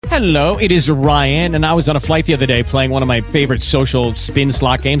Hello, it is Ryan, and I was on a flight the other day playing one of my favorite social spin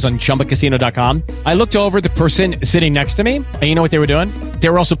slot games on ChumbaCasino.com. I looked over at the person sitting next to me, and you know what they were doing? They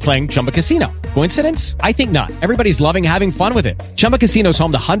were also playing Chumba Casino. Coincidence? I think not. Everybody's loving having fun with it. Chumba Casino is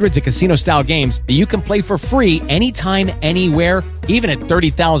home to hundreds of casino-style games that you can play for free anytime, anywhere, even at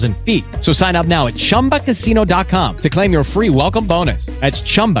 30,000 feet. So sign up now at ChumbaCasino.com to claim your free welcome bonus. That's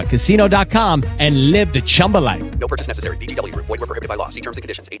ChumbaCasino.com and live the Chumba life. No purchase necessary. VGW. Void where prohibited by law. See terms and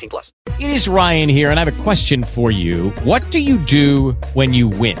conditions. 18+. It is Ryan here, and I have a question for you. What do you do when you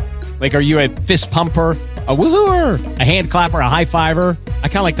win? Like, are you a fist pumper, a woohooer, a hand clapper, a high fiver? I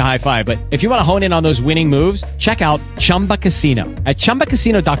kind of like the high five, but if you want to hone in on those winning moves, check out Chumba Casino. At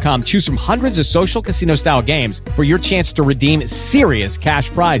ChumbaCasino.com, choose from hundreds of social casino-style games for your chance to redeem serious cash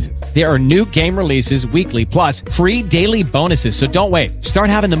prizes. There are new game releases weekly, plus free daily bonuses, so don't wait. Start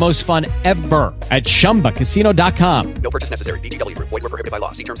having the most fun ever at ChumbaCasino.com. No purchase necessary. VGW. Void where prohibited by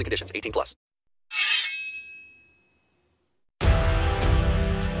law. See terms and conditions. 18+.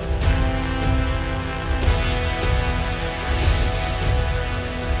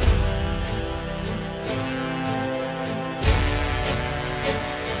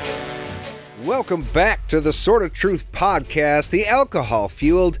 Welcome back to the Sort of Truth podcast, the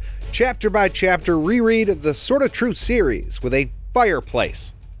alcohol-fueled, chapter-by-chapter reread of the Sort of Truth series with a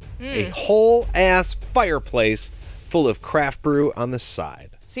fireplace. A whole-ass fireplace full of craft brew on the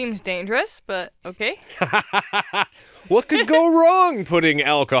side. Seems dangerous, but okay. What could go wrong putting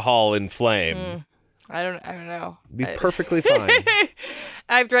alcohol in flame? I don't know. Be perfectly fine.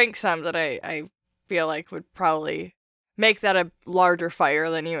 I've drank some that I feel like would probably make that a larger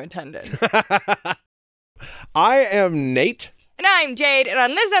fire than you intended. I am Nate. And I'm Jade, and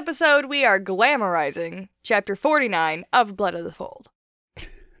on this episode, we are glamorizing Chapter 49 of Blood of the Fold.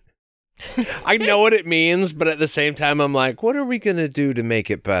 I know what it means, but at the same time, I'm like, what are we going to do to make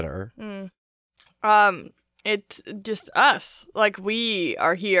it better? It's just us. Like, we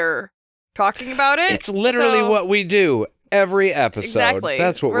are here talking about it. It's literally what we do every episode. Exactly.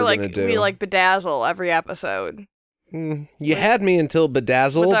 That's what we're going to do. We bedazzle every episode. You had me until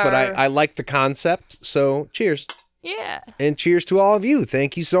bedazzle, but I like the concept, so cheers. Yeah. And cheers to all of you.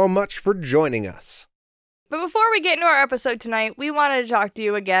 Thank you so much for joining us. But before we get into our episode tonight, we wanted to talk to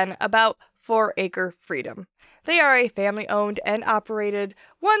you again about 4 Acre Freedom. They are a family-owned and operated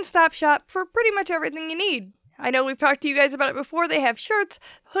one-stop shop for pretty much everything you need. I know we've talked to you guys about it before. They have shirts,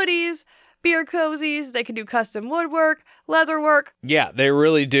 hoodies, beer cozies, they can do custom woodwork, leather work. Yeah, they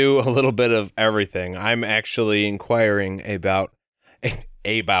really do a little bit of everything. I'm actually inquiring about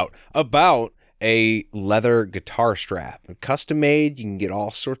a leather guitar strap. Custom made, you can get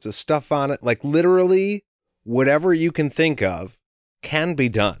all sorts of stuff on it. Like literally whatever you can think of can be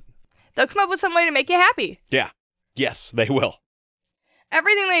done. They'll come up with some way to make you happy. Yeah. Yes, they will.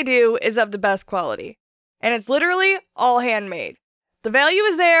 Everything they do is of the best quality. And it's literally all handmade. The value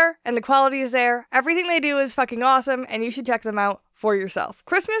is there, and the quality is there. Everything they do is fucking awesome, and you should check them out for yourself.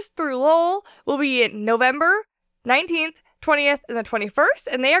 Christmas through Lowell will be in November 19th, 20th, and the 21st,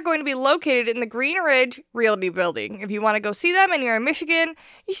 and they are going to be located in the Green Ridge Realty Building. If you want to go see them and you're in Michigan,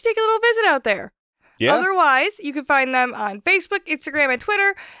 you should take a little visit out there. Yeah. Otherwise, you can find them on Facebook, Instagram, and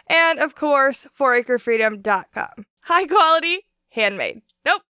Twitter, and, of course, 4acrefreedom.com. High quality, handmade.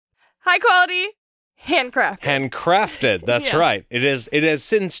 Nope. High quality, handcrafted. Handcrafted, that's Yes. right. It has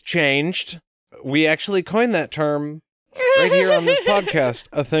since changed. We actually coined that term right here on this podcast.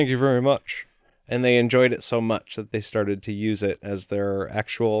 Thank you very much. And they enjoyed it so much that they started to use it as their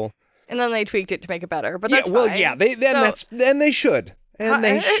actual... And then they tweaked it to make it better, but that's well, fine. yeah, they should. And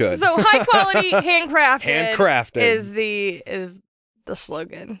they should. So high quality, handcrafted, Handcrafted is the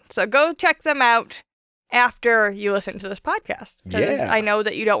slogan. So go check them out after you listen to this podcast. Because Yeah. I know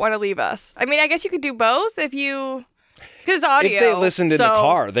that you don't want to leave us. I mean, I guess you could do both if you... Because it's audio. If they listened in the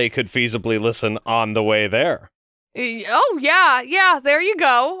car, they could feasibly listen on the way there. Oh, yeah, there you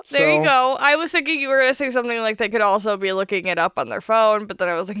go. There you go. I was thinking you were going to say something like they could also be looking it up on their phone, but then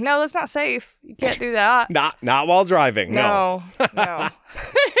I was like, no, that's not safe. You can't do that. Not while driving, no. No.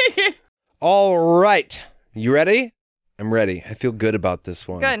 All right. You ready? I'm ready. I feel good about this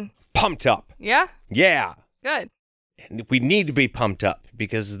one. Good. Pumped up. Yeah? Yeah. Good. And we need to be pumped up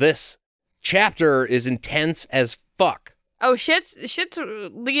because this chapter is intense as fuck. Oh, shit's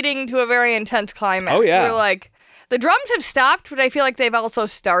leading to a very intense climax. Oh, yeah. We're like, the drums have stopped, but I feel like they've also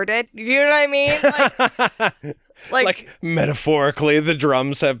started. You know what I mean? Like, Like metaphorically, the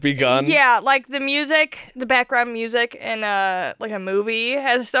drums have begun. Yeah, like the music, the background music in like a movie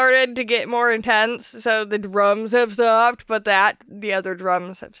has started to get more intense. So the drums have stopped, but the other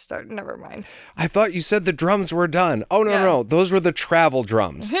drums have started. Never mind. I thought you said the drums were done. Oh, no. Those were the travel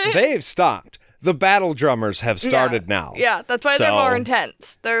drums. They've stopped. The battle drummers have started now. Yeah, that's why they're more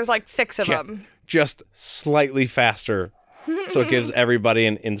intense. There's like 6 of them. Just slightly faster. So it gives everybody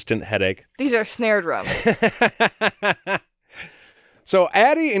an instant headache. These are snare drums. So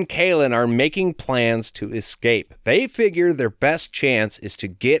Addie and Kaylin are making plans to escape. They figure their best chance is to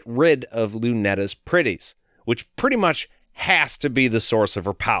get rid of Lunetta's pretties, which pretty much has to be the source of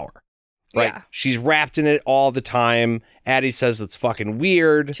her power. Right? Yeah. She's wrapped in it all the time. Addie says it's fucking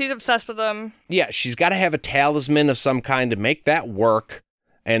weird. She's obsessed with them. Yeah, she's got to have a talisman of some kind to make that work.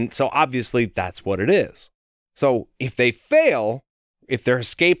 And so obviously that's what it is. So if they fail, if their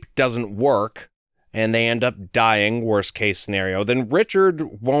escape doesn't work and they end up dying, worst case scenario, then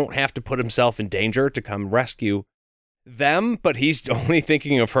Richard won't have to put himself in danger to come rescue them, but he's only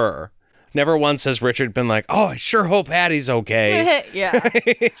thinking of her. Never once has Richard been like, oh, I sure hope Addie's okay. Yeah.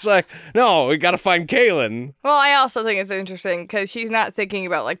 It's like, no, we got to find Kaylin. Well, I also think it's interesting because she's not thinking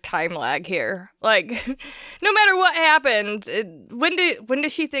about like time lag here. Like, no matter what happens, when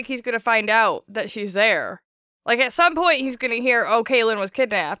does she think he's going to find out that she's there? Like, at some point, he's going to hear, oh, Kaylin was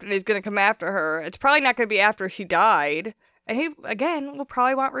kidnapped, and he's going to come after her. It's probably not going to be after she died. And he, again, will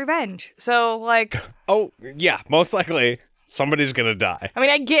probably want revenge. So, like... Oh, yeah, most likely, somebody's going to die. I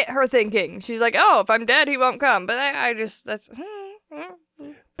mean, I get her thinking. She's like, oh, if I'm dead, he won't come. But I just, that's...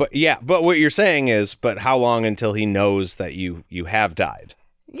 But what you're saying is, but how long until he knows that you have died?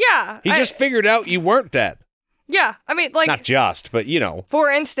 Yeah. He just figured out you weren't dead. Yeah, I mean, like... Not just, but, you know. For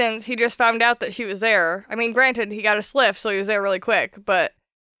instance, he just found out that she was there. I mean, granted, he got a sliff, so he was there really quick, but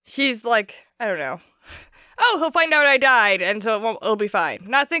she's like, I don't know. Oh, he'll find out I died, and so it'll be fine.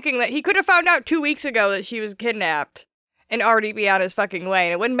 Not thinking that he could have found out 2 weeks ago that she was kidnapped and already be on his fucking way,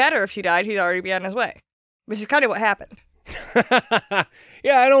 and it wouldn't matter if she died, he'd already be on his way. Which is kind of what happened.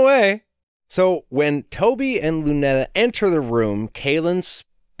 Yeah, in a way. So, when Toby and Lunetta enter the room, Kaylin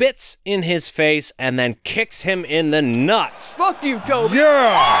spits in his face and then kicks him in the nuts. Fuck you, Toby.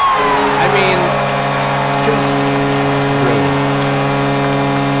 Yeah! I mean, just brilliant.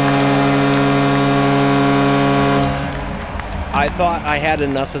 I thought I had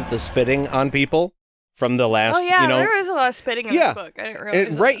enough of the spitting on people from the last, there was a lot of spitting in this book. I didn't realize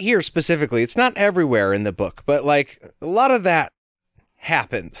that. Right here specifically. It's not everywhere in the book, but like a lot of that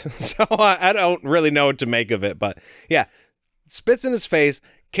happened. So I don't really know what to make of it, but yeah. Spits in his face,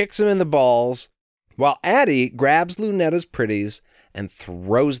 kicks him in the balls, while Addie grabs Lunetta's pretties and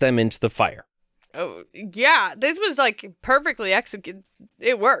throws them into the fire. Oh, yeah. This was, like, perfectly executed.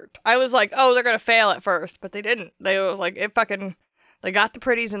 It worked. I was like, oh, they're going to fail at first, but they didn't. They were like, they got the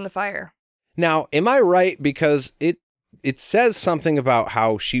pretties in the fire. Now, am I right? Because it says something about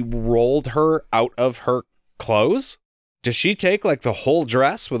how she rolled her out of her clothes. Does she take, like, the whole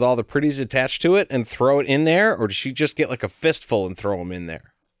dress with all the pretties attached to it and throw it in there? Or does she just get, like, a fistful and throw them in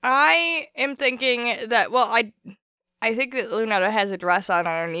there? I am thinking that, well, I think that Lunetta has a dress on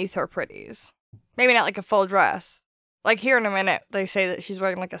underneath her pretties. Maybe not, like, a full dress. Like, here in a minute, they say that she's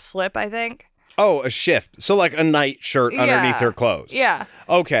wearing, like, a slip, I think. Oh, a shift. So, like, a night shirt underneath her clothes. Yeah.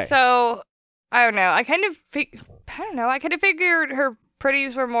 Okay. So, I don't know. I kind of figured her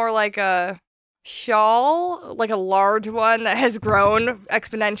pretties were more like a shawl, like a large one that has grown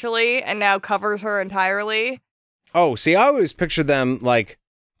exponentially and now covers her entirely. Oh, see, I always picture them like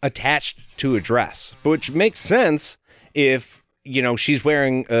attached to a dress, which makes sense if, she's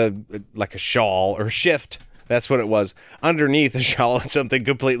wearing like a shawl or shift. That's what it was. Underneath a shawl is something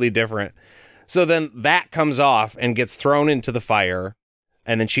completely different. So then that comes off and gets thrown into the fire,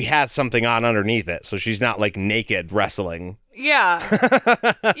 and then she has something on underneath it, so she's not like naked wrestling. Yeah.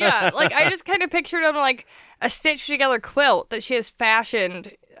 Yeah, like I just kind of pictured him like a stitched together quilt that she has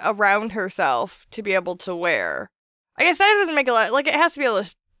fashioned around herself to be able to wear. I guess that doesn't make a lot, like it has to be able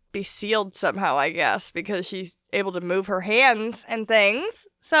to be sealed somehow, I guess, because she's able to move her hands and things.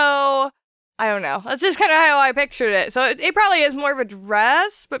 So, I don't know. That's just kind of how I pictured it. So it probably is more of a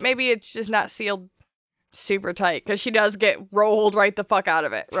dress, but maybe it's just not sealed super tight because she does get rolled right the fuck out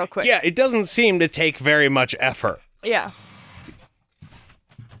of it real quick. Yeah, it doesn't seem to take very much effort. Yeah.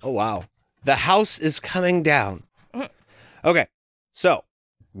 Oh, wow. The house is coming down. Okay, so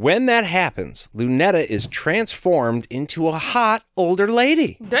when that happens, Lunetta is transformed into a hot older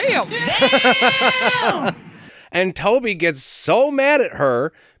lady. Damn. And Toby gets so mad at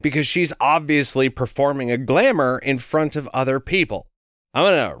her because she's obviously performing a glamour in front of other people. I'm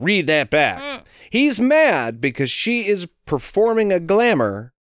going to read that back. He's mad because she is performing a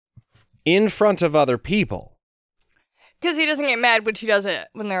glamour in front of other people. Because he doesn't get mad when she does it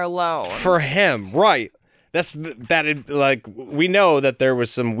when they're alone. For him, right. We know that there was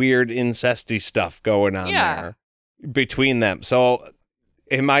some weird incesty stuff going on there between them. So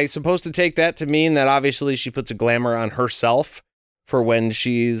am I supposed to take that to mean that obviously she puts a glamour on herself for when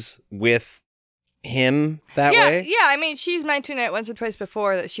she's with him that way? Yeah, I mean, she's mentioned it once or twice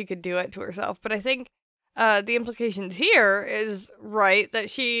before that she could do it to herself, but I think the implications here is right that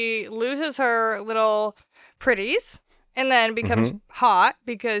she loses her little pretties and then becomes hot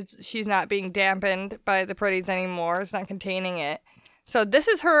because she's not being dampened by the pretties anymore. It's not containing it. So this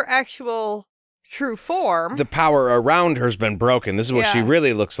is her actual true form. The power around her's been broken. This is what she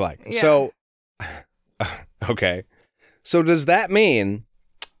really looks like. Yeah. So, okay. So does that mean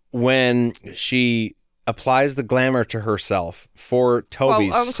when she applies the glamour to herself for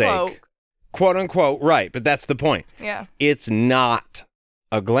Toby's sake, quote unquote, right, but that's the point. Yeah. It's not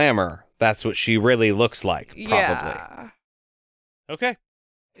a glamour. That's what she really looks like, probably. Yeah. Okay.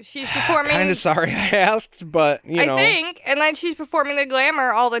 She's performing... Kind of sorry I asked, but, you know. I think, and then she's performing the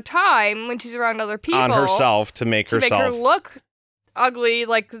glamour all the time when she's around other people. On herself to make herself... To make her look ugly,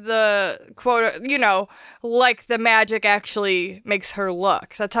 like the, quote, like the magic actually makes her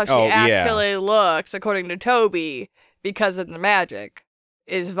look. That's how she actually looks, according to Toby, because of the magic,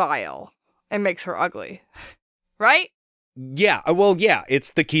 is vile and makes her ugly. Right? Yeah, well, yeah,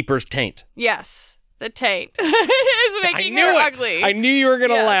 it's the keeper's taint. Yes, the taint is making her ugly. I knew you were going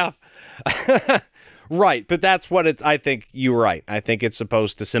to laugh. Right, but that's what I think you're right. I think it's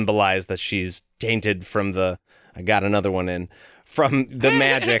supposed to symbolize that she's tainted from I got another one in, from the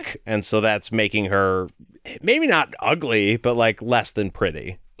magic, and so that's making her maybe not ugly, but like less than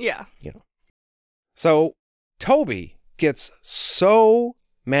pretty. Yeah. So Toby gets so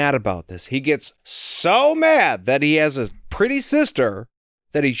mad about this. He gets so mad that he has a pretty sister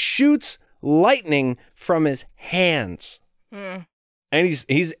that he shoots lightning from his hands. And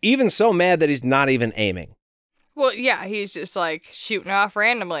he's even so mad that he's not even aiming. Well, yeah, he's just like shooting off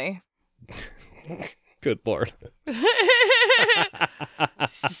randomly. Good Lord.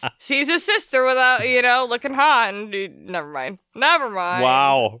 Sees his sister without, looking hot, and never mind.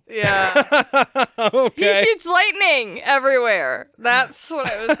 Wow. Yeah. Okay. He shoots lightning everywhere. That's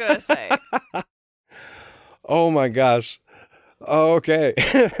what I was going to say. Oh my gosh. Oh, okay.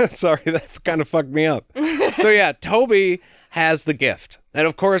 Sorry, that kind of fucked me up. So yeah, Toby has the gift. And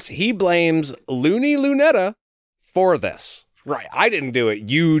of course, he blames Loony Lunetta for this. Right, I didn't do it.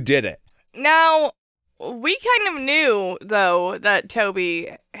 You did it. Now, we kind of knew, though, that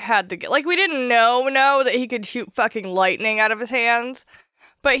Toby had the gift. Like, we didn't know that he could shoot fucking lightning out of his hands.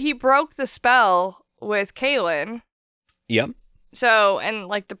 But he broke the spell with Kaylin. Yep. So, and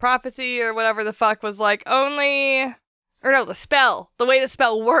like the prophecy or whatever the fuck was like the spell. The way the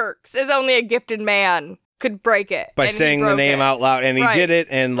spell works is only a gifted man could break it. By saying the name out loud, and he did it,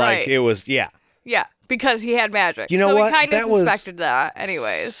 and it was, Yeah, because he had magic. You know what? So we kind of suspected that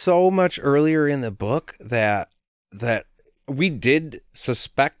anyways. So much earlier in the book that we did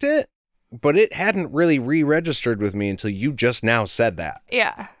suspect it, but it hadn't really re-registered with me until you just now said that.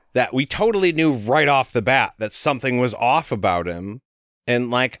 Yeah. That we totally knew right off the bat that something was off about him.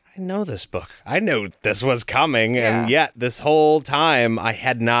 And I know this book. I knew this was coming. Yeah. And yet this whole time I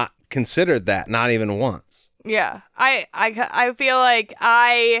had not considered that, not even once. Yeah. I feel like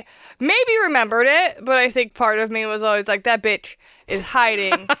I maybe remembered it, but I think part of me was always like, that bitch is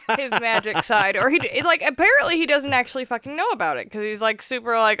hiding his magic side. Or apparently he doesn't actually fucking know about it, because he's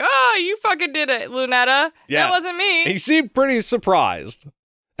super you fucking did it, Lunetta. Yeah. That wasn't me. He seemed pretty surprised.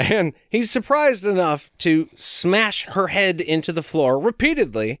 And he's surprised enough to smash her head into the floor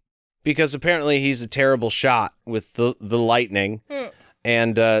repeatedly, because apparently he's a terrible shot with the lightning.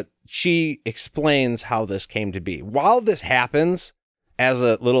 And she explains how this came to be. While this happens, as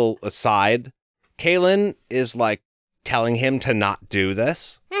a little aside, Kaylin is telling him to not do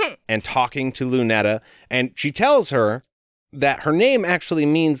this and talking to Lunetta. And she tells her that her name actually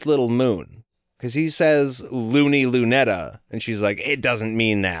means little moon. Because he says Loony Lunetta, and she's like, it doesn't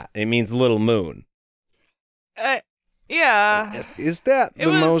mean that. It means little moon. Yeah. Is that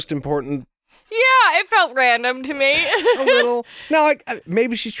the most important? Yeah, it felt random to me. A little. No,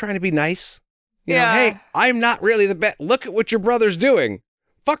 maybe she's trying to be nice. You know, hey, I'm not really the best. Look at what your brother's doing.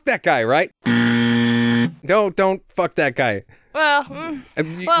 Fuck that guy, right? Don't fuck that guy. Well,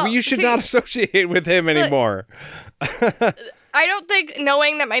 you should not associate with him anymore. I don't think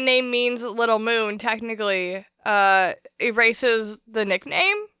knowing that my name means Little Moon technically erases the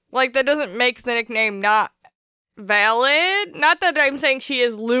nickname. That doesn't make the nickname not valid. Not that I'm saying she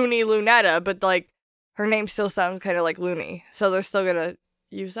is Looney Lunetta, but like her name still sounds kind of like Looney, so they're still gonna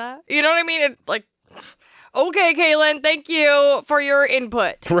use that. You know what I mean? Okay, Kaylin, thank you for your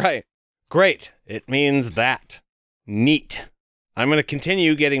input. Right. Great. It means that. Neat. I'm going to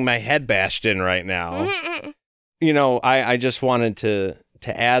continue getting my head bashed in right now. Mm-hmm. You know, I just wanted to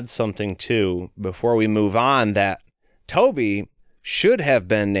add something, too, before we move on, that Toby should have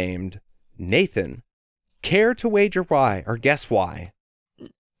been named Nathan. Care to wager why, or guess why?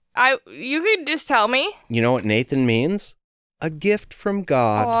 You could just tell me. You know what Nathan means? A gift from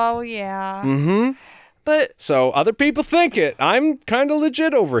God. Oh, yeah. Mm-hmm. But So other people think it. I'm kind of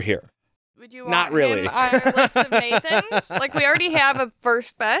legit over here. would you want Not really. him on our list of Nathans? Like, we already have a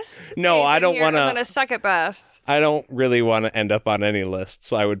first best. No, Nathan I don't here, want and then to. a second best. I don't really want to end up on any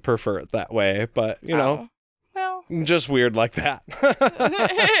lists. I would prefer it that way. But, you know, Well. just weird like that.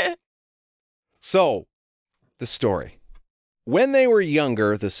 So, the story. When they were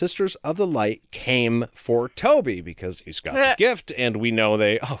younger, the Sisters of the Light came for Toby because he's got the gift, and we know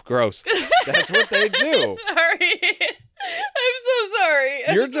oh, gross. That's what they do. Sorry. I'm so sorry.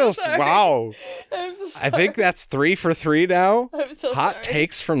 You're just, wow. I'm so sorry. I think that's 3 for 3 now. I'm so Hot sorry.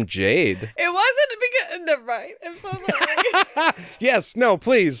 takes from Jade. It wasn't because... Never mind. I'm so sorry. Yes, no,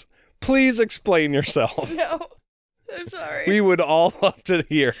 please. Please explain yourself. No. I'm sorry. We would all love to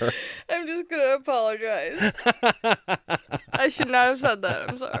hear. I'm just going to apologize. I should not have said that.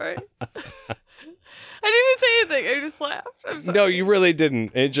 I'm sorry. I didn't even say anything. I just laughed. I'm sorry. No, you really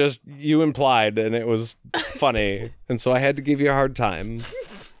didn't. It just, you implied, and it was funny. And so I had to give you a hard time.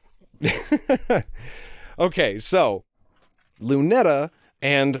 Okay, so Lunetta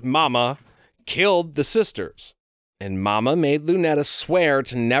and Mama killed the sisters. And Mama made Lunetta swear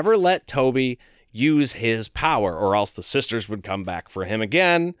to never let Toby use his power, or else the sisters would come back for him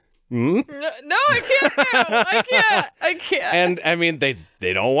again. No, I can't now. I can't. And I mean,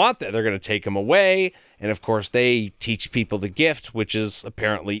 they don't want that. They're going to take him away. And of course, they teach people the gift, which is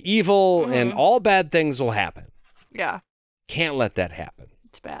apparently evil, and all bad things will happen. Yeah. Can't let that happen.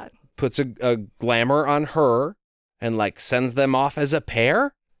 It's bad. Puts a glamour on her and like sends them off as a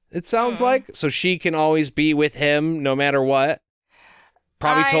pair, it sounds like. So she can always be with him no matter what.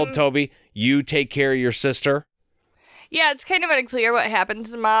 Probably told Toby, you take care of your sister. Yeah, it's kind of unclear what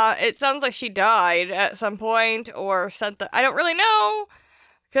happens to Ma. It sounds like she died at some point or I don't really know,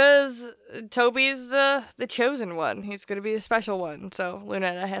 because Toby's the chosen one. He's going to be the special one, so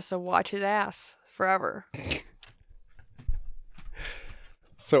Lunetta has to watch his ass forever.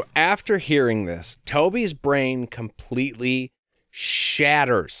 So after hearing this, Toby's brain completely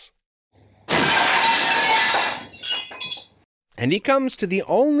shatters. And he comes to the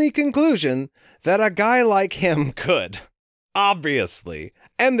only conclusion that a guy like him could. Obviously.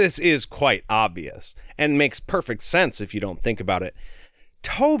 And this is quite obvious and makes perfect sense if you don't think about it.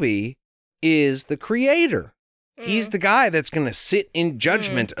 Toby is the creator. He's the guy that's going to sit in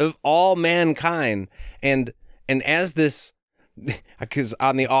judgment of all mankind. And as this, because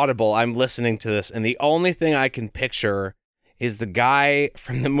on the Audible, I'm listening to this, and the only thing I can picture is the guy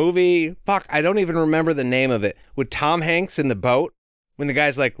from the movie, fuck, I don't even remember the name of it, with Tom Hanks in the boat, when the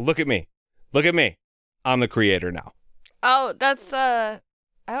guy's like, look at me, I'm the creator now. Oh, that's, I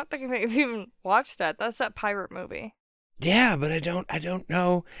don't think I've even watched that. That's that pirate movie. Yeah, but I don't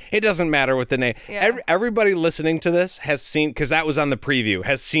know. It doesn't matter what the name. Yeah. Everybody listening to this has seen, because that was on the preview,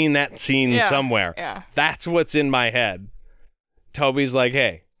 has seen that scene somewhere. Yeah. That's what's in my head. Toby's like,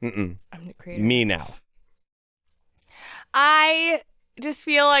 hey, I'm the creator. me now. I just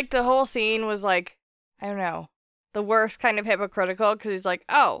feel like the whole scene was like, I don't know, the worst kind of hypocritical, because he's like,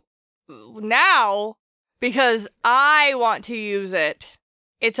 oh, now, because I want to use it,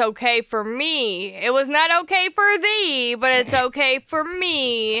 it's okay for me. It was not okay for thee, but it's okay for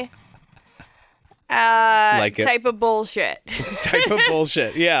me. Like it. Type of bullshit. Type of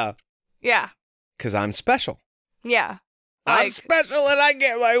bullshit, yeah. Yeah. Because I'm special. Yeah. I'm Like, special and I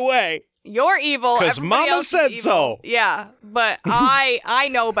get my way. you're evil. 'Cause everybody Mama else is said evil. so. Yeah, but I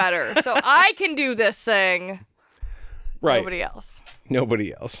know better, so I can do this thing. Right.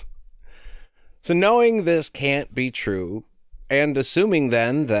 Nobody else. So knowing this can't be true, and assuming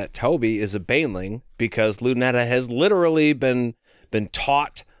then that Toby is a Baneling, because Lunetta has literally been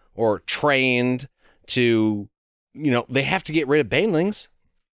taught or trained to, they have to get rid of Banelings.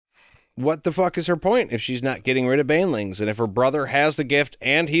 What the fuck is her point if she's not getting rid of Banelings? And if her brother has the gift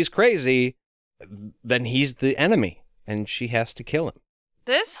and he's crazy, then he's the enemy, and she has to kill him.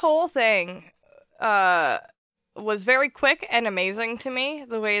 This whole thing was very quick and amazing to me,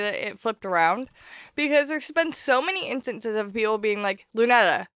 the way that it flipped around, because there's been so many instances of people being like,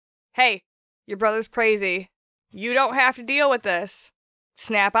 Lunetta, hey, your brother's crazy. you don't have to deal with this.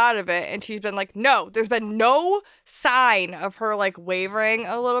 Snap out of it. And she's been like, no, there's been no sign of her like wavering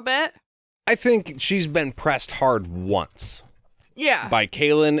a little bit. I think she's been pressed hard once. Yeah. By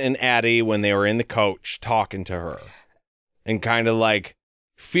Kaylin and Addie when they were in the coach talking to her and kind of like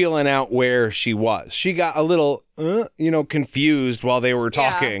feeling out where she was. She got a little, confused while they were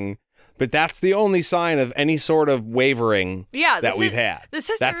talking, but that's the only sign of any sort of wavering that we've had. The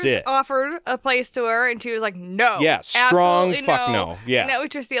sisters that's it. offered a place to her and she was like, no. Yeah, strong fuck no. no. Yeah. And that was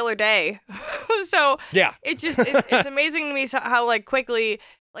just the other day. So yeah, it's amazing to me how like quickly,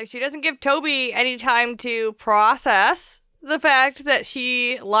 like she doesn't give Toby any time to process the fact that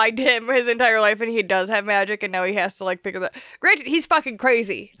she lied to him his entire life and he does have magic and now he has to like figure that. Granted, he's fucking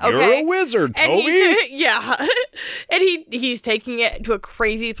crazy. Okay? You're a wizard, Toby. And he's taking it to a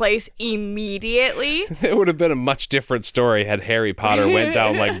crazy place immediately. It would have been a much different story had Harry Potter went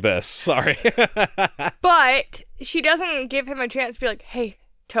down like this. Sorry. But she doesn't give him a chance to be like, hey,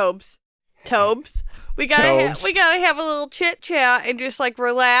 Tobes, we gotta have a little chit chat and just like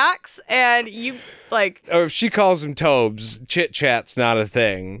relax. And you like, or if she calls him Tobes, chit chat's not a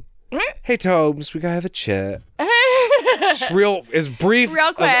thing. Hey Tobes, we gotta have a chat. Just real as brief real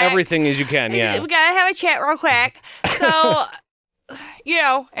of quick. everything as you can. Yeah, we gotta have a chat real quick. So,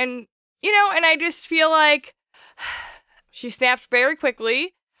 and I just feel like she snapped very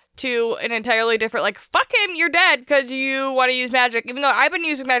quickly to an entirely different, like, fuck him, you're dead because you want to use magic. Even though I've been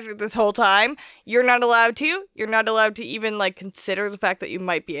using magic this whole time, you're not allowed to. You're not allowed to even, like, consider the fact that you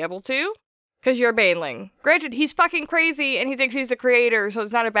might be able to because you're a Baneling. Granted, he's fucking crazy and he thinks he's the creator, so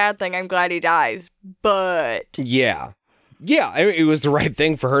it's not a bad thing. I'm glad he dies. But... Yeah, it was the right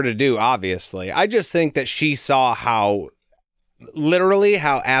thing for her to do, obviously. I just think that she saw how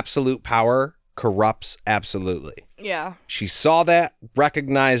absolute power corrupts absolutely. Yeah. She saw that,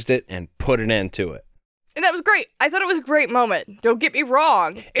 recognized it, and put an end to it. And that was great. I thought it was a great moment. Don't get me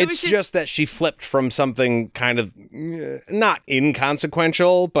wrong. It's just that she flipped from something kind of not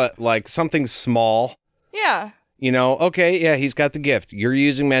inconsequential, but like something small. Yeah. Okay, yeah, he's got the gift. You're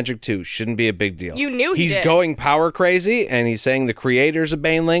using magic too. Shouldn't be a big deal. You knew he he's did. Going power crazy, and he's saying the creator's a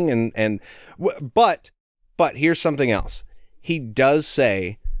Baneling, but here's something else. He does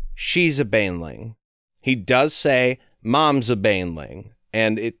say she's a Baneling. He does say mom's a Baneling.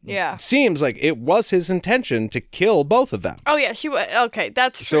 And it seems like it was his intention to kill both of them. Oh, yeah, she was. Okay,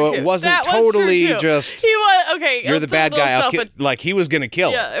 that's true. So it wasn't totally just. He was. Okay. You're the bad guy. Like he was going to kill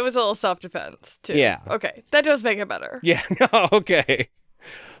him. Yeah, it was a little self defense, too. Yeah. Okay, that does make it better. Yeah. Okay.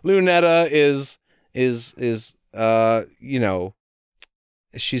 Lunetta is,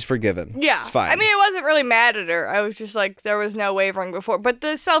 she's forgiven. Yeah. It's fine. I mean, I wasn't really mad at her. I was just like, there was no wavering before. But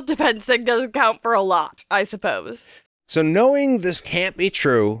the self defense thing does count for a lot, I suppose. So knowing this can't be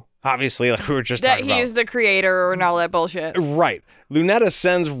true, obviously, like we were just talking about. That he's the creator and all that bullshit. Right. Lunetta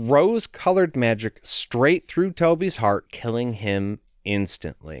sends rose-colored magic straight through Toby's heart, killing him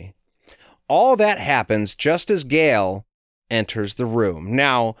instantly. All that happens just as Gale enters the room.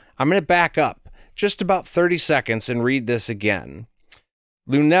 Now, I'm going to back up just about 30 seconds and read this again.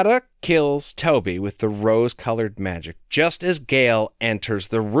 Lunetta kills Toby with the rose-colored magic just as Gale enters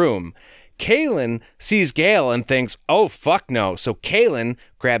the room. Kaylin sees Gale and thinks, oh, fuck no. So Kaylin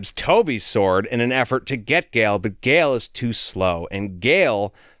grabs Toby's sword in an effort to get Gale, but Gale is too slow, and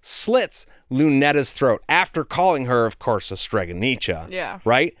Gale slits Lunetta's throat after calling her, of course, a Streganicha. Yeah.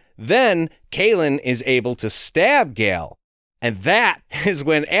 Right? Then Kaylin is able to stab Gale, and that is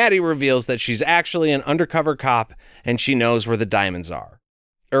when Addie reveals that she's actually an undercover cop and she knows where the diamonds are.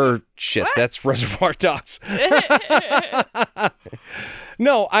 Shit, what? That's Reservoir Dogs.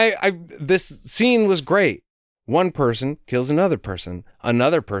 No, this scene was great. One person kills another person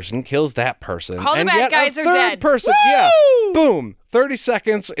kills that person, all and the bad yet guys a are third dead. person, Woo! yeah, boom, 30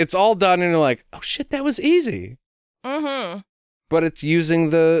 seconds, it's all done, and you're like, oh shit, that was easy. Mm-hmm. But it's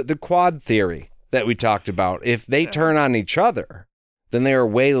using the quad theory that we talked about. If they turn on each other, then they are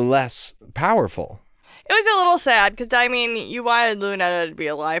way less powerful. It was a little sad because, I mean, you wanted Lunetta to be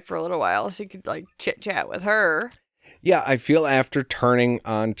alive for a little while so you could, like, chit-chat with her. Yeah, I feel after turning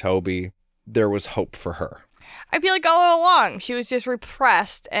on Toby, there was hope for her. I feel like all along, she was just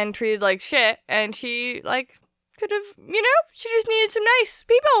repressed and treated like shit, and she, like, could have, she just needed some nice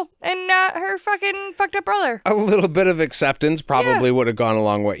people and not her fucking fucked up brother. A little bit of acceptance probably would have gone a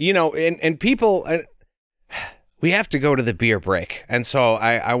long way. And people... we have to go to the beer break, and so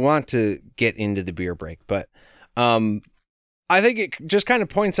I want to get into the beer break, but I think it just kind of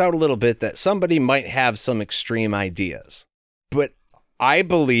points out a little bit that somebody might have some extreme ideas. But I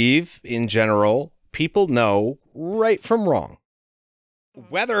believe, in general, people know right from wrong.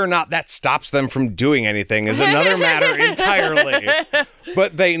 Whether or not that stops them from doing anything is another matter entirely.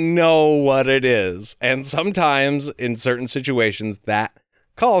 But they know what it is. And sometimes in certain situations that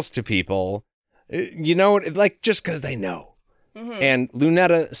calls to people, like just because they know. Mm-hmm. And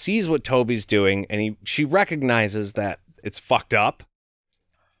Lunetta sees what Toby's doing and she recognizes that it's fucked up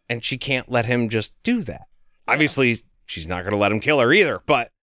and she can't let him just do that. Yeah. Obviously, she's not going to let him kill her either,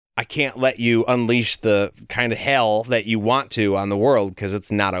 but I can't let you unleash the kind of hell that you want to on the world because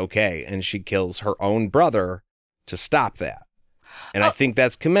it's not okay. And she kills her own brother to stop that. And I think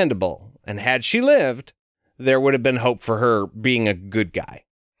that's commendable. And had she lived, there would have been hope for her being a good guy.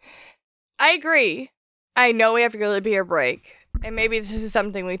 I agree. I know we have to go to the beer break. And maybe this is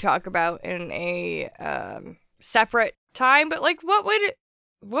something we talk about in a separate time. But like, what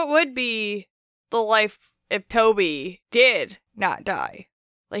would be the life if Toby did not die?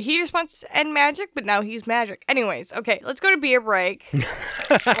 Like, he just wants to end magic, but now he's magic. Anyways, okay, let's go to beer break.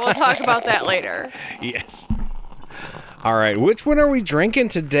 We'll talk about that later. Yes. All right, which one are we drinking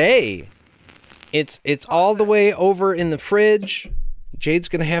today? It's all the way over in the fridge. Jade's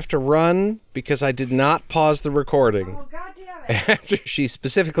going to have to run because I did not pause the recording. Oh, God damn it. After she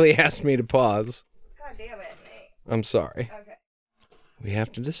specifically asked me to pause. God damn it, Nate. I'm sorry. Okay. We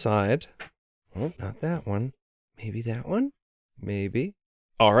have to decide. Oh, not that one. Maybe that one? Maybe.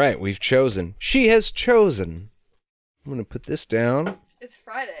 All right, we've chosen. She has chosen. I'm going to put this down. It's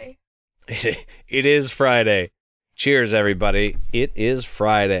Friday. It is Friday. Cheers, everybody. It is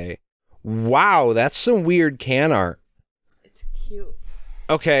Friday. Wow, that's some weird can art. It's cute.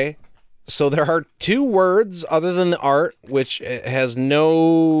 Okay, so there are 2 words other than the art, which has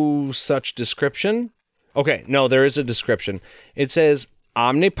no such description. Okay, no, there is a description. It says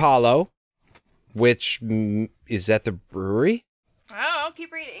Omnipollo, which is at the brewery. Oh,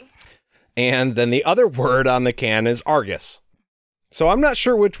 keep reading. And then the other word on the can is Argus. So I'm not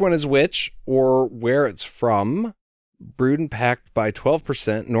sure which one is which or where it's from. Brewed and packed by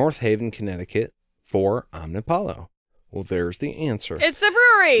 12%, North Haven, Connecticut, for Omnipollo. Well, there's the answer. It's the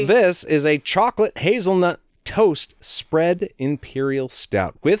brewery. This is a chocolate hazelnut toast spread imperial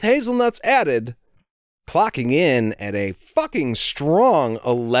stout with hazelnuts added, clocking in at a fucking strong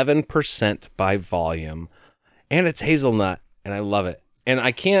 11% by volume. And it's hazelnut. And I love it. And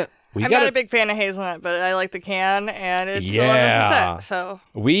I can't... I'm not a big fan of hazelnut, but I like the can, and it's 11%, so...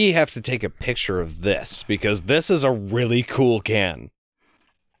 We have to take a picture of this, because this is a really cool can.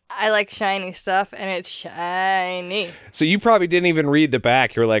 I like shiny stuff, and it's shiny. So you probably didn't even read the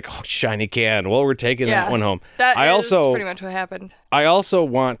back. You're like, oh, shiny can. Well, we're taking that one home. That is pretty much what happened. I also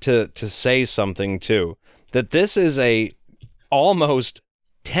want to say something, too, that this is a almost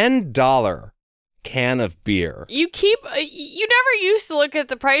 $10 can of beer. You never used to look at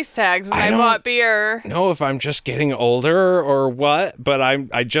the price tags when I bought beer. Know if I'm just getting older or what, but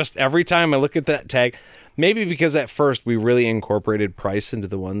I just every time I look at that tag, maybe because at first we really incorporated price into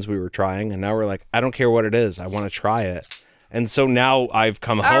the ones we were trying, and now we're like, I don't care what it is, I want to try it. And so now I've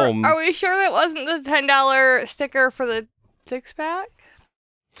come home. Are we sure that wasn't the $10 sticker for the 6-pack?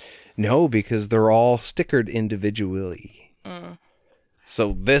 No, because they're all stickered individually.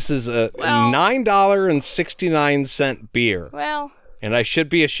 So this is a $9.69 beer. Well. And I should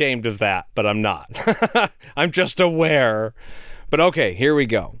be ashamed of that, but I'm not. I'm just aware. But okay, here we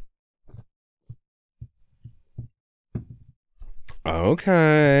go.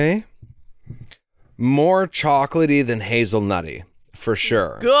 Okay. More chocolatey than hazelnutty, for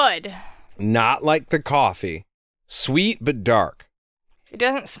sure. Good. Not like the coffee. Sweet but dark. It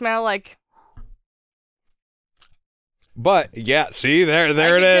doesn't smell like... But, yeah, see, there it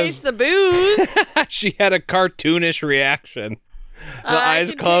is. Taste the booze. She had a cartoonish reaction. The eyes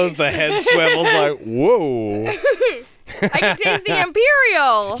closed, the head swivels like, whoa. I can taste the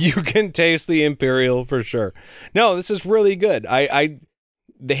Imperial. You can taste the Imperial for sure. No, this is really good.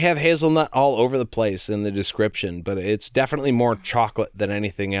 They have hazelnut all over the place in the description, but it's definitely more chocolate than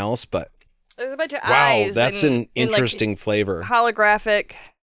anything else. But there's a bunch of eyes. Wow, that's an interesting flavor. Holographic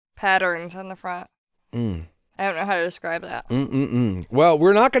patterns on the front. I don't know how to describe that. Well,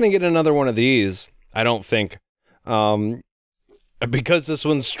 we're not going to get another one of these, I don't think. Because this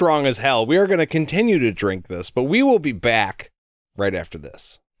one's strong as hell. We are going to continue to drink this, but we will be back right after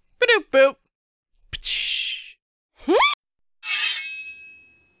this. Ba-doop boop.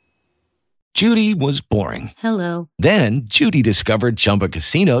 Judy was boring. Hello. Then Judy discovered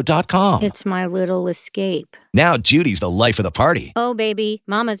ChumbaCasino.com. It's my little escape. Now Judy's the life of the party. Oh, baby,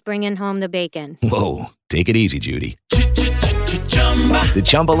 mama's bringing home the bacon. Whoa, take it easy, Judy. The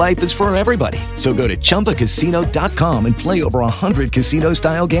Chumba life is for everybody. So go to ChumbaCasino.com and play over 100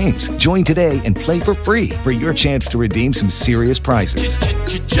 casino-style games. Join today and play for free for your chance to redeem some serious prizes.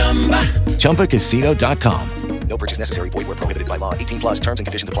 ChumbaCasino.com. No purchase necessary. Void where prohibited by law. 18 plus terms and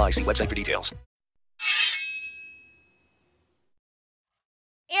conditions apply. See website for details.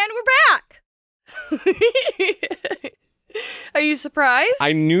 And we're back. Are you surprised?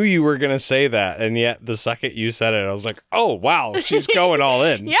 I knew you were going to say that, and yet the second you said it, I was like, oh, wow, she's going all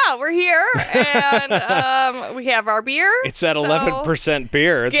in. Yeah, we're here, and we have our beer. It's at 11%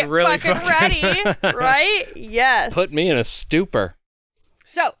 beer. It's get really fucking ready, right? Yes. Put me in a stupor.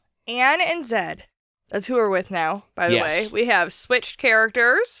 So, Anne and Zed, that's who we're with now, by the way. We have switched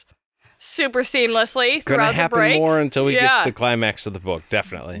characters super seamlessly throughout Gonna happen the break. more until we get to the climax of the book,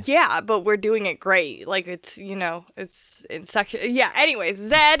 definitely. Yeah, but we're doing it great. Like, it's, it's in section. Yeah, anyways,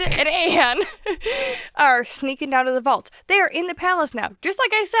 Zed and Anne are sneaking down to the vaults. They are in the palace now. Just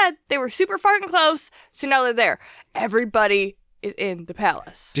like I said, they were super fucking close, so now they're there. Everybody is in the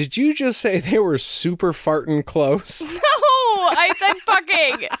palace. Did you just say they were super farting close? No, I said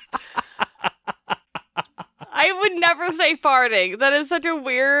fucking. I would never say farting. That is such a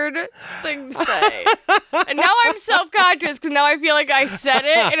weird thing to say. And now I'm self-conscious because now I feel like I said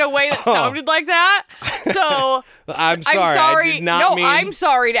it in a way that sounded like that. So I'm sorry. I did not mean... I'm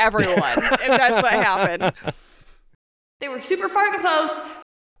sorry to everyone if that's what happened. They were super fucking close.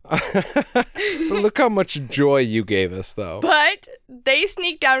 But look how much joy you gave us, though. But they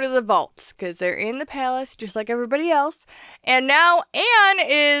sneak down to the vaults because they're in the palace just like everybody else. And now Anne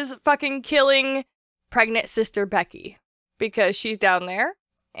is fucking killing pregnant sister Becky because she's down there,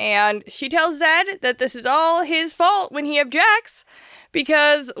 and she tells Zed that this is all his fault when he objects,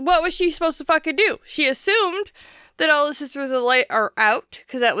 because what was she supposed to fucking do? She assumed that all the sisters of the light are out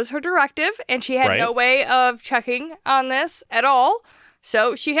because that was her directive, and she had no way of checking on this at all,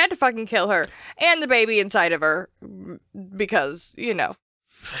 so she had to fucking kill her and the baby inside of her because,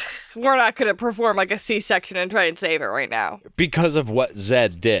 we're not going to perform like a C-section and try and save it right now. Because of what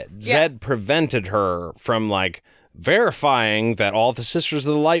Zed did. Yeah. Zed prevented her from, verifying that all the Sisters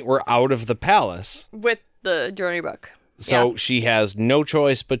of the Light were out of the palace. With the journey book. So she has no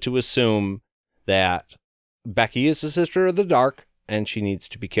choice but to assume that Becky is the Sister of the Dark and she needs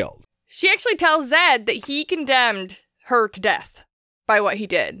to be killed. She actually tells Zed that he condemned her to death by what he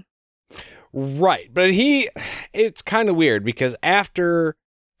did. Right. But it's kind of weird because after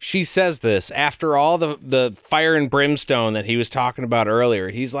she says this, after all the fire and brimstone that he was talking about earlier,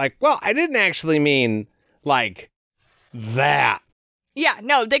 he's like, well, I didn't actually mean that. Yeah,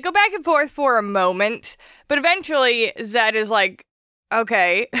 no, they go back and forth for a moment, but eventually Zed is like,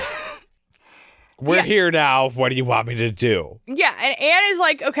 okay. We're here now. What do you want me to do? Yeah, and Anne is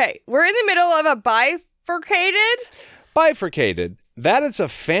like, okay, we're in the middle of a bifurcated. Bifurcated. That is a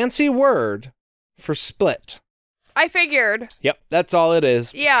fancy word for split. I figured. Yep, that's all it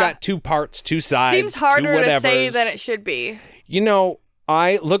is. Yeah. It's got two parts, two sides, seems harder two to say than it should be.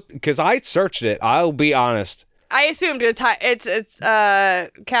 I looked, because I searched it, I'll be honest. I assumed it's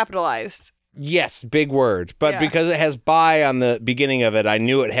capitalized. Yes, big word. But because it has bi on the beginning of it, I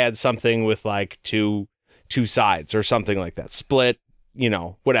knew it had something with two sides or something like that. Split,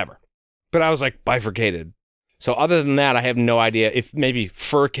 whatever. But I was like, bifurcated. So other than that, I have no idea if maybe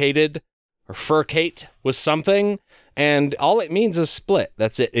furcated or furcate was something. And all it means is split.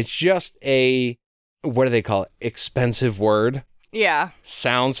 That's it. It's just what do they call it? Expensive word. Yeah.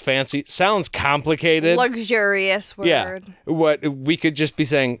 Sounds fancy. Sounds complicated. Luxurious word. Yeah. What we could just be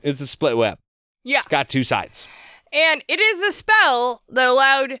saying, it's a split web. Yeah. It's got two sides. And it is the spell that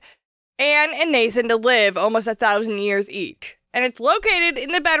allowed Anne and Nathan to live almost 1,000 years each. And it's located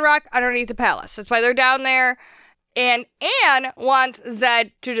in the bedrock underneath the palace. That's why they're down there. And Anne wants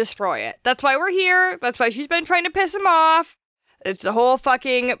Zed to destroy it. That's why we're here. That's why she's been trying to piss him off. It's the whole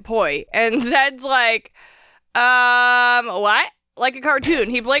fucking point. And Zed's like, what? Like a cartoon.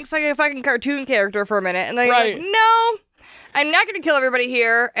 He blinks like a fucking cartoon character for a minute. And then he's like, no, I'm not going to kill everybody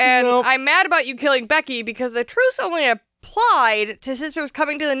here. And I'm mad about you killing Becky because the truce only applied to sisters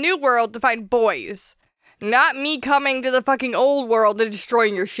coming to the new world to find boys. Not me coming to the fucking old world and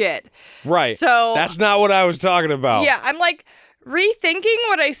destroying your shit. Right. So that's not what I was talking about. Yeah, I'm rethinking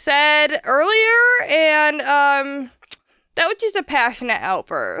what I said earlier, and that was just a passionate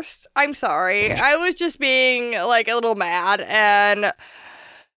outburst. I'm sorry. I was just being a little mad, and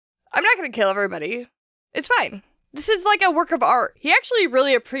I'm not gonna kill everybody. It's fine. This is a work of art. He actually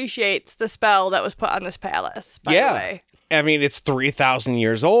really appreciates the spell that was put on this palace, by the way. I mean, it's 3,000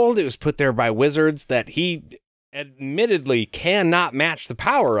 years old. It was put there by wizards that he admittedly cannot match the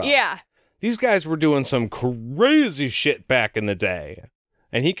power of. Yeah. These guys were doing some crazy shit back in the day.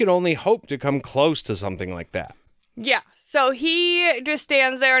 And he could only hope to come close to something like that. Yeah. So he just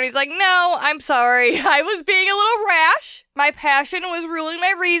stands there and he's like, no, I'm sorry. I was being a little rash. My passion was ruling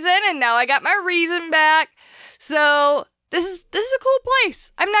my reason, and now I got my reason back. So this is a cool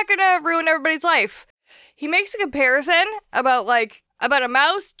place. I'm not gonna ruin everybody's life. He makes a comparison about a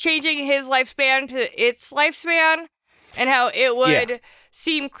mouse changing his lifespan to its lifespan, and how it would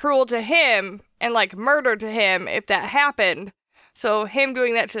seem cruel to him and like murder to him if that happened. So him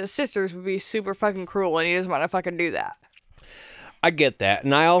doing that to his sisters would be super fucking cruel, and he doesn't want to fucking do that. I get that.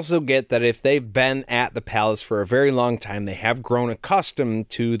 And I also get that if they've been at the palace for a very long time, they have grown accustomed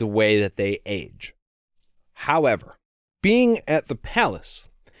to the way that they age. However, being at the palace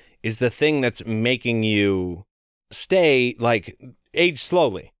is the thing that's making you stay, like, age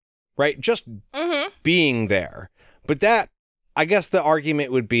slowly, right? Just being there. But that, I guess the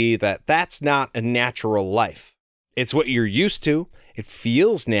argument would be that that's not a natural life. It's what you're used to. It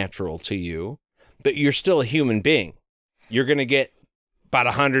feels natural to you, but you're still a human being. You're going to get about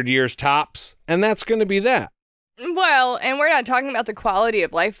 100 years tops, and that's going to be that. Well, and we're not talking about the quality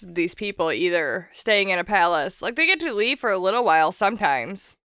of life of these people either, staying in a palace. Like, they get to leave for a little while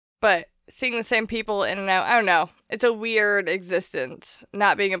sometimes, but seeing the same people in and out, I don't know. It's a weird existence,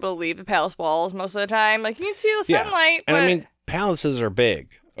 not being able to leave the palace walls most of the time. Like, you can see the sunlight, and but... I mean, palaces are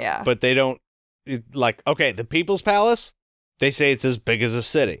big. Yeah. But they don't, okay, the People's Palace, they say it's as big as a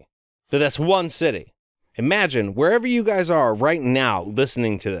city. But that's one city. Imagine, wherever you guys are right now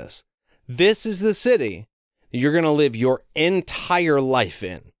listening to this, this is the city you're going to live your entire life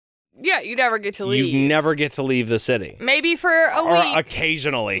in. Yeah, you never get to leave. You never get to leave the city. Maybe for a week. Or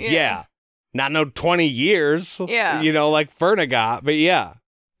occasionally, yeah. Not no 20 years, yeah. Like Ferna got, but yeah.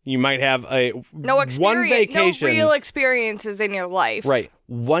 You might have one vacation. No real experiences in your life. Right.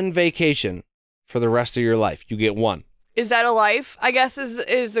 One vacation for the rest of your life. You get one. Is that a life? I guess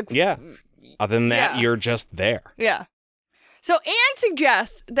is a... Yeah. Other than that, you're just there. Yeah. So Anne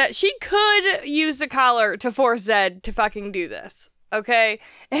suggests that she could use the collar to force Zed to fucking do this. Okay?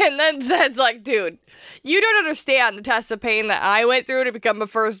 And then Zed's like, dude, you don't understand the test of pain that I went through to become a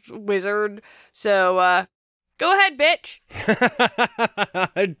first wizard. So, go ahead, bitch.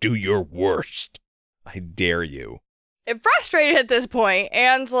 Do your worst. I dare you. And frustrated at this point,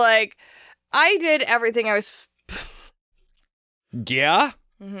 Anne's like, I did everything I was... Yeah?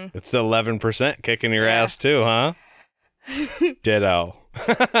 Mm-hmm. It's the 11% kicking your ass too, huh? Ditto.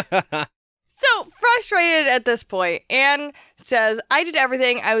 So frustrated at this point, Anne says, I did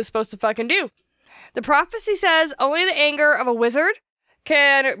everything I was supposed to fucking do. The prophecy says only the anger of a wizard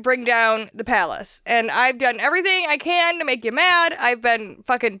can bring down the palace. And I've done everything I can to make you mad. I've been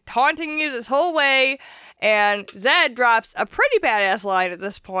fucking taunting you this whole way. And Zed drops a pretty badass line at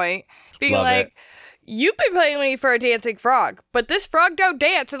this point, being Love like, it. You've been playing me for a dancing frog, but this frog don't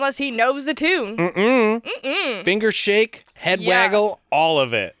dance unless he knows the tune. Finger shake, head waggle, all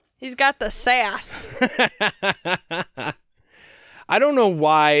of it. He's got the sass. I don't know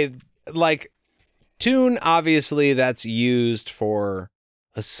why, like, tune, obviously, that's used for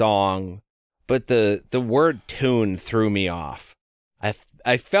a song, but the word tune threw me off.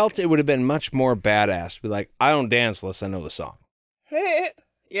 I felt it would have been much more badass to be like, I don't dance unless I know the song.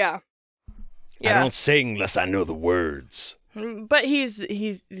 Yeah. I don't sing unless I know the words. But he's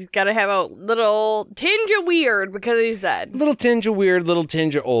got to have a little tinge of weird because he said. Little tinge of weird, little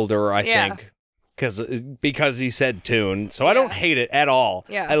tinge of older, I think. Because he said tune. So I don't hate it at all.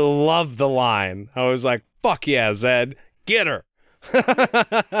 Yeah. I love the line. I was like, fuck yeah, Zed. Get her.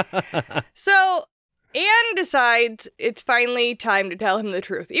 So Anne decides it's finally time to tell him the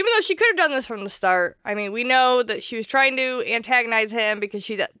truth. Even though she could have done this from the start. I mean, we know that she was trying to antagonize him because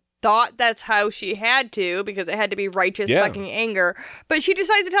she thought that's how she had to, because it had to be righteous fucking anger. But she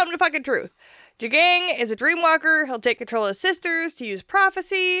decides to tell him the fucking truth. Jagang is a dreamwalker. He'll take control of his sisters to use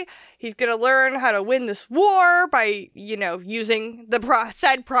prophecy. He's going to learn how to win this war by, using the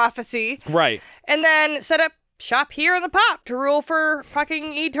said prophecy. Right. And then set up shop here in the pop to rule for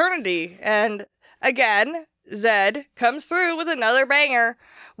fucking eternity. And again, Zed comes through with another banger.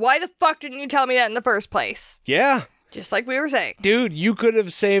 Why the fuck didn't you tell me that in the first place? Yeah. Just like we were saying. Dude, you could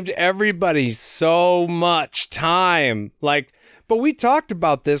have saved everybody so much time. But we talked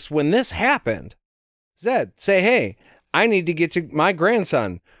about this when this happened. Zed, say, hey, I need to get to my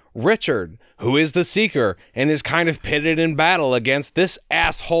grandson, Richard, who is the Seeker and is kind of pitted in battle against this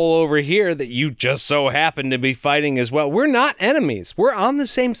asshole over here that you just so happen to be fighting as well. We're not enemies. We're on the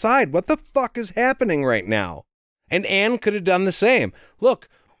same side. What the fuck is happening right now? And Anne could have done the same. Look,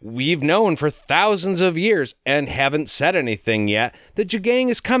 we've known for thousands of years and haven't said anything yet that Jagang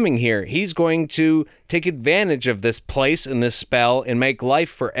is coming here. He's going to take advantage of this place and this spell and make life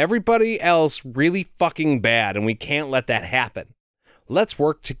for everybody else really fucking bad, and we can't let that happen. Let's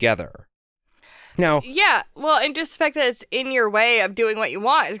work together. Now, yeah, well, and just the fact that it's in your way of doing what you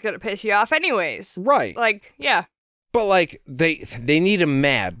want is going to piss you off anyways. right. Like, yeah. But, like, they need him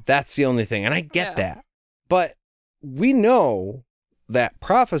mad. That's the only thing, and I get that. But we know that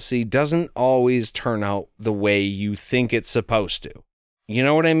prophecy doesn't always turn out the way you think it's supposed to. You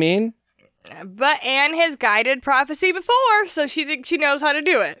know what I mean? But Anne has guided prophecy before, so she thinks she knows how to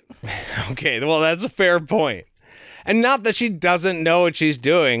do it. Okay, well, that's a fair point. And not that she doesn't know what she's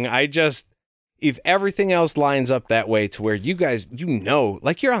doing. If everything else lines up that way to where you guys,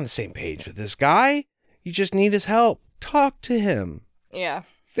 like you're on the same page with this guy, you just need his help. Talk to him. Yeah.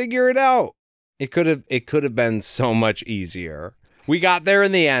 Figure it out. It could have been so much easier. We got there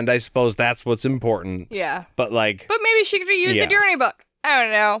in the end. I suppose that's what's important. Yeah. But maybe she could have used the journey book. I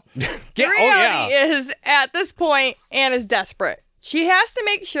don't know. The reality is, at this point, Anne is desperate. She has to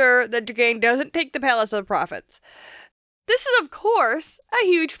make sure that Jagang doesn't take the Palace of the Prophets. This is, of course, a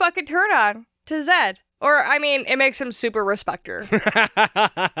huge fucking turn-on to Zed. Or, I mean, it makes him super respect her.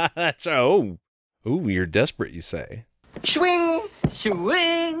 That's, ooh, you're desperate, you say. Swing,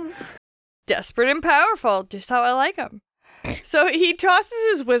 swing. Desperate and powerful, just how I like him. So he tosses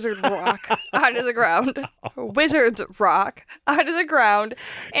his wizard rock onto the ground. Wizard's rock onto the ground.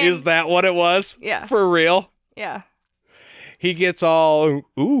 And, is that what it was? Yeah. For real? Yeah. He gets all,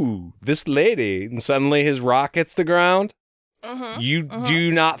 ooh, this lady, and suddenly his rock hits the ground. Mm-hmm. You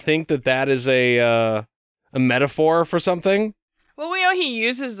do not think that is a metaphor for something? Well, we know he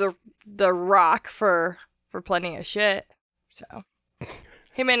uses the rock for plenty of shit. So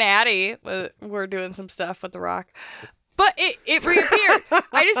him and Addie were doing some stuff with the rock. But it reappeared.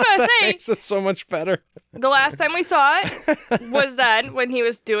 I just want to say, makes it so much better. The last time we saw it was then when he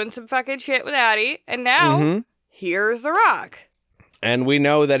was doing some fucking shit with Addie, and now here's the rock. And we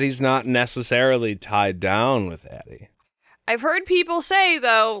know that he's not necessarily tied down with Addie. I've heard people say,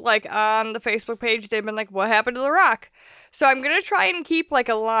 though, like on the Facebook page, they've been like, what happened to the rock? So I'm going to try and keep like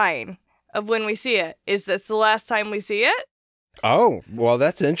a line of when we see it. Is this the last time we see it? Oh, well,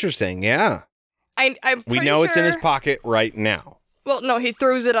 that's interesting. Yeah. We know it's in his pocket right now. Well, no, he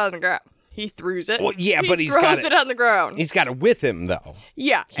throws it on the ground. He throws it. Well, yeah, but he's throws it on the ground. He's got it with him, though.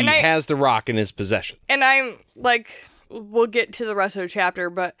 Yeah. He has the rock in his possession. And I'm like, we'll get to the rest of the chapter,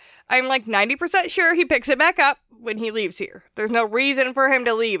 but I'm like 90% sure he picks it back up when he leaves here. There's no reason for him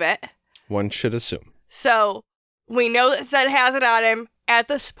to leave it. One should assume. So we know that Zed has it on him at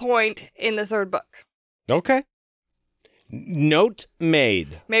this point in the third book. Okay. Note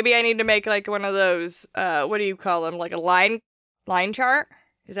made. Maybe I need to make like one of those, what do you call them? Like a line chart?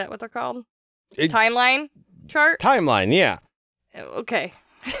 Is that what they're called? Timeline chart? Timeline, yeah. Okay.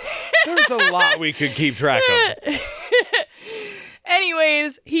 There's a lot we could keep track of.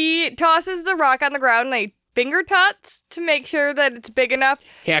 Anyways, he tosses the rock on the ground and they finger tuts to make sure that it's big enough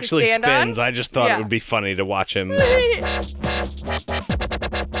he actually to stand spins. on. I just thought it would be funny to watch him.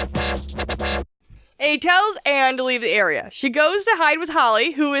 And he tells Anne to leave the area. She goes to hide with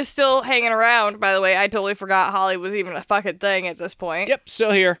Holly, who is still hanging around. By the way, I totally forgot Holly was even a fucking thing at this point. Yep, still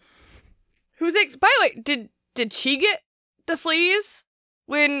here. By the way, did she get the fleas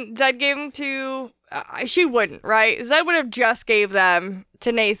when Zed gave them to... she wouldn't, right? Zed would have just gave them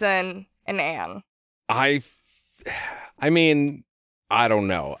to Nathan and Anne. I mean, I don't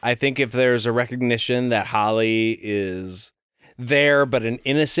know. I think if there's a recognition that Holly is there but an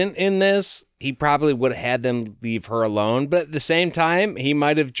innocent in this, he probably would have had them leave her alone. But at the same time, he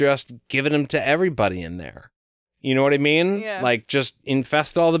might have just given them to everybody in there. You know what I mean? Yeah. Like, just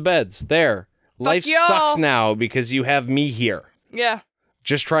infest all the beds. There. Life y'all. sucks now because you have me here. Yeah.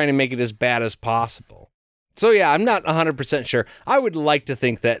 Just trying to make it as bad as possible. So yeah, I'm not 100% sure. I would like to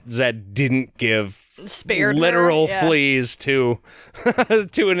think that Zed didn't give Spared literal her, yeah. fleas to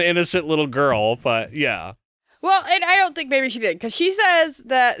to an innocent little girl, but yeah. Well, and I don't think maybe she did, because she says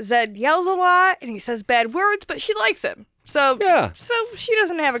that Zed yells a lot and he says bad words, but she likes him. So, yeah. So she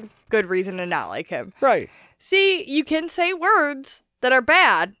doesn't have a good reason to not like him. Right. See, you can say words that are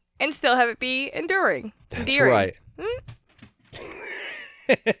bad and still have it be enduring. That's endearing. right.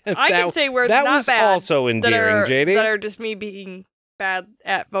 I can say words that not was bad also endearing, JD. that are just me being bad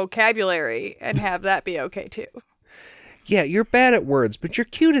at vocabulary and have that be okay too. Yeah, you're bad at words, but you're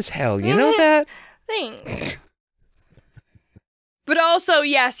cute as hell. You know that? Thanks. But also,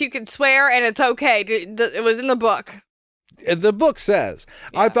 yes, you can swear and it's okay. It was in the book. The book says.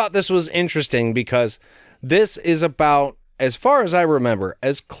 Yeah. I thought this was interesting because this is about as far as I remember,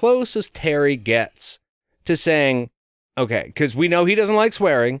 as close as Terry gets to saying, okay, because we know he doesn't like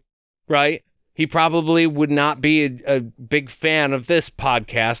swearing, right? He probably would not be a big fan of this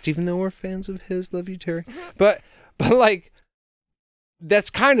podcast, even though we're fans of his. Love you, Terry. But like, that's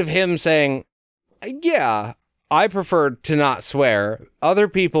kind of him saying, yeah, I prefer to not swear. Other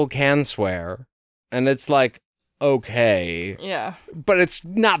people can swear. And it's like, okay. Yeah. But it's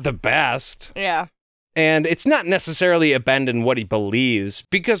not the best. Yeah. And it's not necessarily a bend in what he believes,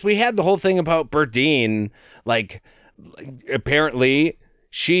 because we had the whole thing about Berdine. Like apparently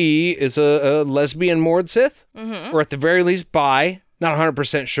she is a lesbian Mord Sith, or at the very least bi. Not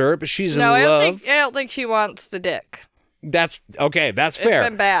 100% sure, but she's in love. I don't think she wants the dick. That's okay. That's fair. It's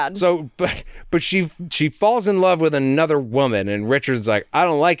been bad. So, but she falls in love with another woman, and Richard's like, I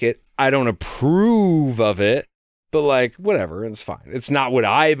don't like it. I don't approve of it. But like, whatever, it's fine. It's not what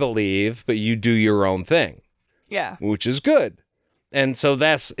I believe, but you do your own thing. Yeah. Which is good. And so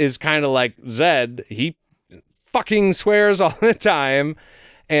is kind of like Zed. He fucking swears all the time.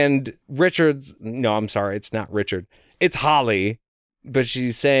 And I'm sorry, it's not Richard. It's Holly. But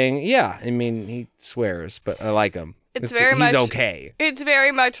she's saying, yeah, I mean, he swears, but I like him. He's okay. It's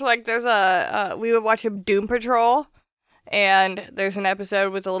very much like there's we would watch a Doom Patrol, and there's an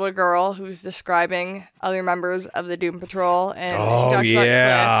episode with a little girl who's describing other members of the Doom Patrol, and she talks about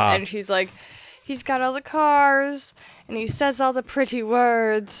Cliff, and she's like, he's got all the cars, and he says all the pretty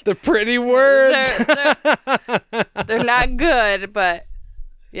words. The pretty words! They're not good, but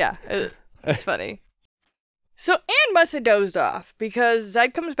yeah, it's funny. So Anne must have dozed off, because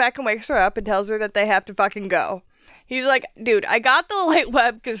Zed comes back and wakes her up and tells her that they have to fucking go. He's like, dude, I got the light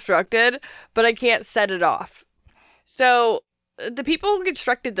web constructed, but I can't set it off. So the people who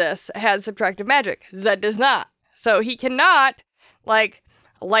constructed this had subtractive magic. Zed does not. So he cannot, like,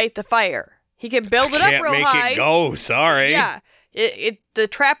 light the fire. He can build it up real high. Can't make it go, sorry. Yeah. The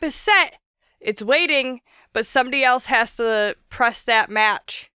trap is set. It's waiting, but somebody else has to press that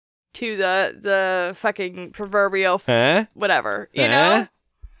match to the fucking proverbial whatever, you know?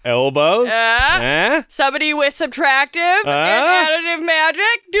 Elbows? Somebody with subtractive and additive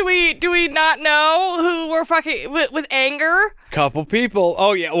magic? Do we not know who we're fucking with anger? Couple people.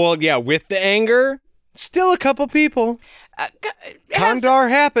 Oh yeah, well yeah, with the anger, still a couple people. Kandar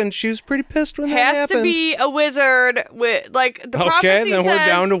happened. She was pretty pissed when that happened. Has to be a wizard with, like, the prophecy says... Okay, then we're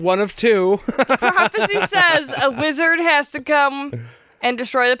down to one of two. The prophecy says a wizard has to come and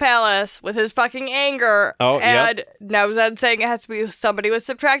destroy the palace with his fucking anger. Oh, and now Zed's saying it has to be somebody with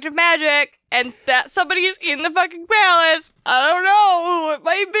subtractive magic, and that somebody is in the fucking palace. I don't know who it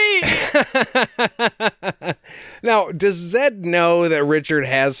might be. Now, does Zed know that Richard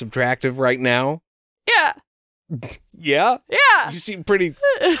has subtractive right now? Yeah. Yeah? Yeah. You seem pretty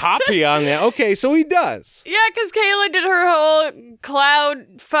hoppy on that. Okay, so he does. Yeah, because Kayla did her whole cloud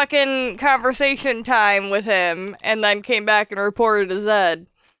fucking conversation time with him, and then came back and reported to Zed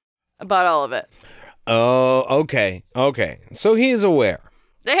about all of it. Oh, okay. Okay. So he is aware.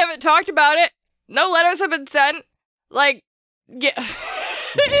 They haven't talked about it. No letters have been sent. Like, yeah.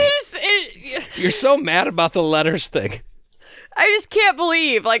 You're so mad about the letters thing. I just can't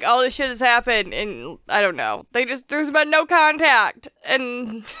believe, like, all this shit has happened, and I don't know. There's been no contact,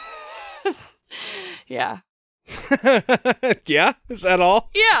 and yeah. Yeah? Is that all?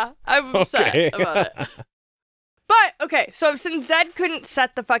 Yeah, I'm upset about it. But, okay, so since Zed couldn't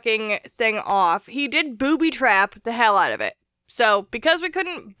set the fucking thing off, he did booby trap the hell out of it. So, because we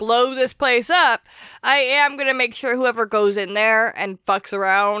couldn't blow this place up, I am gonna make sure whoever goes in there and fucks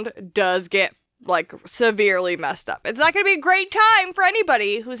around does get, like, severely messed up. It's not gonna be a great time for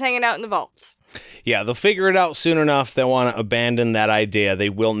anybody who's hanging out in the vaults. Yeah, they'll figure it out soon enough. They'll want to abandon that idea. They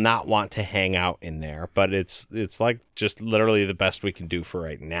will not want to hang out in there, but it's like just literally the best we can do for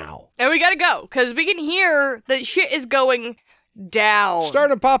right now. And we gotta go, because we can hear that shit is going down.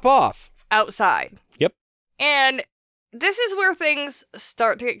 Starting to pop off. Outside. Yep. And this is where things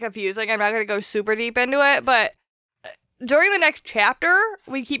start to get confusing. I'm not gonna go super deep into it, but during the next chapter,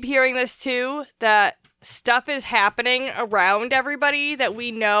 we keep hearing this too, that stuff is happening around everybody that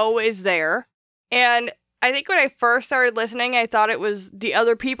we know is there. And I think when I first started listening, I thought it was the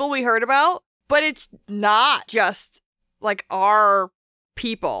other people we heard about, but it's not just, like, our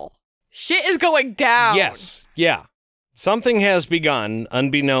people. Shit is going down. Yes. Yeah. Something has begun,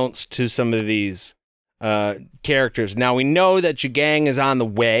 unbeknownst to some of these characters. Now, we know that Jagang is on the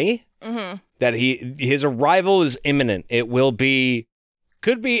way. Mm-hmm. That his arrival is imminent. It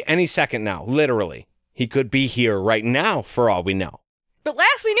could be any second now, literally. He could be here right now, for all we know. But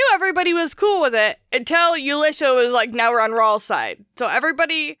last we knew, everybody was cool with it until Elisha was like, now we're on Rawl's side. So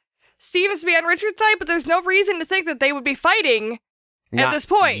everybody seems to be on Richard's side, but there's no reason to think that they would be fighting at Not this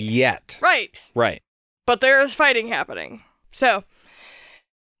point. Yet. Right. Right. But there is fighting happening. So,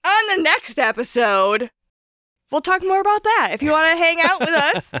 on the next episode, we'll talk more about that if you want to hang out with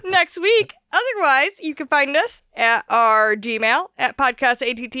us next week. Otherwise, you can find us at our Gmail at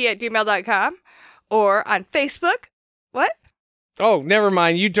podcastatt@gmail.com or on Facebook. What? Oh, never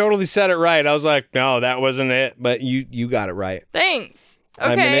mind. You totally said it right. I was like, no, that wasn't it. But you got it right. Thanks.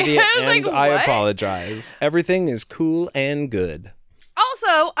 Okay. I'm an idiot, I was and like, I what? apologize. Everything is cool and good.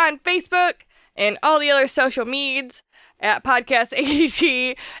 Also on Facebook and all the other social medias at Podcast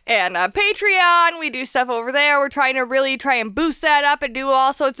ADT and Patreon. We do stuff over there. We're trying to really try and boost that up and do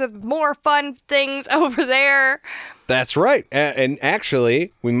all sorts of more fun things over there. That's right. And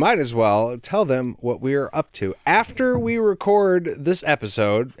actually, we might as well tell them what we are up to. After we record this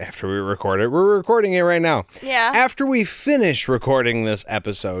episode, we're recording it right now. Yeah. After we finish recording this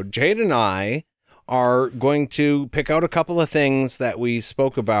episode, Jade and I are going to pick out a couple of things that we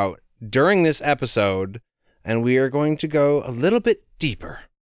spoke about during this episode, and we are going to go a little bit deeper.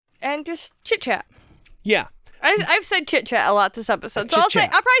 And just chit-chat. Yeah. I've said chit-chat a lot this episode, so I'll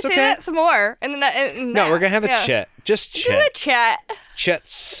Chit-chat. probably It's say okay. that some more. And No, we're going to have a chat. Just Do a chat. chat. Chat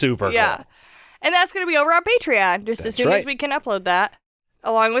super Yeah. cool. And that's going to be over on Patreon, just as That's soon right. as we can upload that,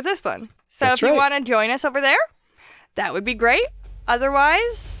 along with this one. So That's if you right. want to join us over there, that would be great.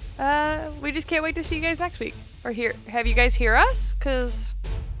 Otherwise, we just can't wait to see you guys next week. Or have you guys hear us? Because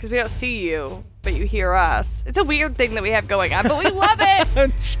we don't see you, but you hear us. It's a weird thing that we have going on, but we love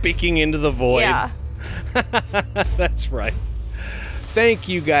it. Speaking into the void. Yeah. That's right. Thank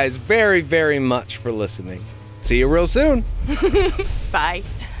you guys very, very much for listening. See you real soon. Bye.